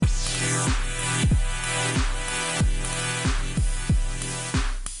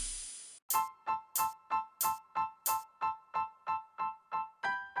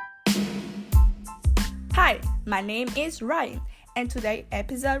My name is Ryan, and today's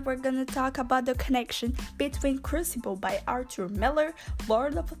episode we're gonna talk about the connection between Crucible by Arthur Miller,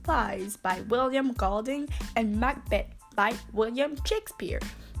 Lord of the Flies by William Golding, and Macbeth by William Shakespeare.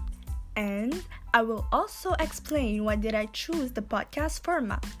 And I will also explain why did I choose the podcast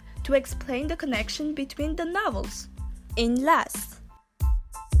format to explain the connection between the novels. In last.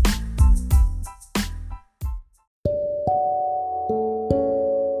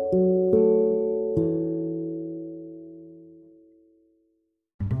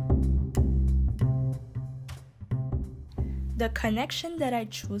 The connection that I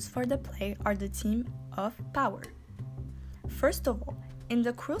choose for the play are the theme of power. First of all, in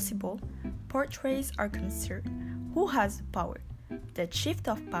the Crucible, portraits are concerned who has the power, the shift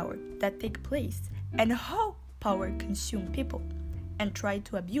of power that take place, and how power consumes people and try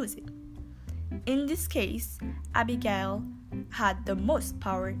to abuse it. In this case, Abigail had the most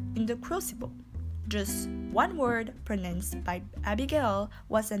power in the Crucible. Just one word pronounced by Abigail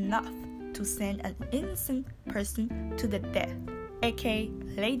was enough to send an innocent person to the death, aka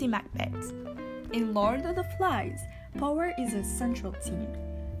Lady Macbeth. In Lord of the Flies, power is a central theme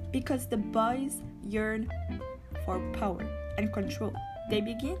because the boys yearn for power and control. They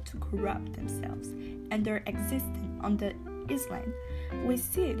begin to corrupt themselves and their existence on the island. We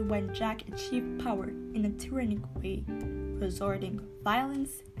see it when Jack achieved power in a tyrannic way, resorting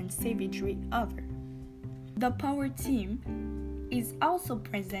violence and savagery over. The power theme is also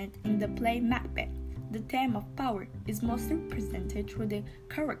present in the play Macbeth. The theme of power is mostly presented through the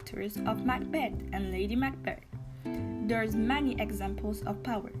characters of Macbeth and Lady Macbeth. There's many examples of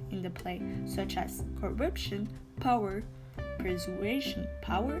power in the play, such as corruption, power, persuasion,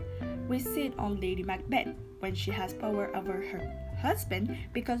 power. We see it on Lady Macbeth when she has power over her husband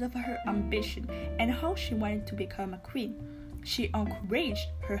because of her ambition and how she wanted to become a queen. She encouraged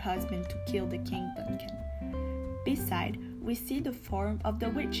her husband to kill the King Duncan. Besides, we see the form of the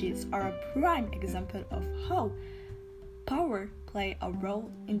witches are a prime example of how power play a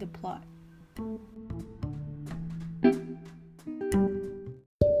role in the plot.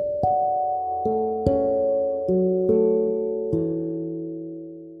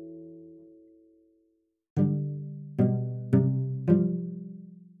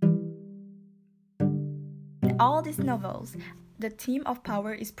 In all these novels, the theme of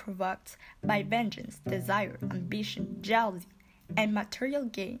power is provoked by vengeance, desire, ambition, jealousy, and material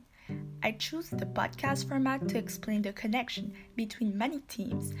gain. I choose the podcast format to explain the connection between many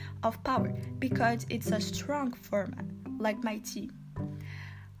themes of power because it's a strong format, like my theme.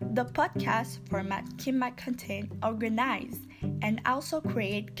 The podcast format keeps my content organized and also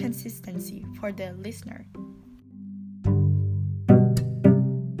create consistency for the listener.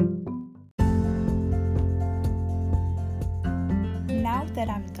 Now that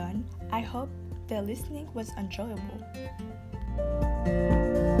I'm done, I hope the listening was enjoyable.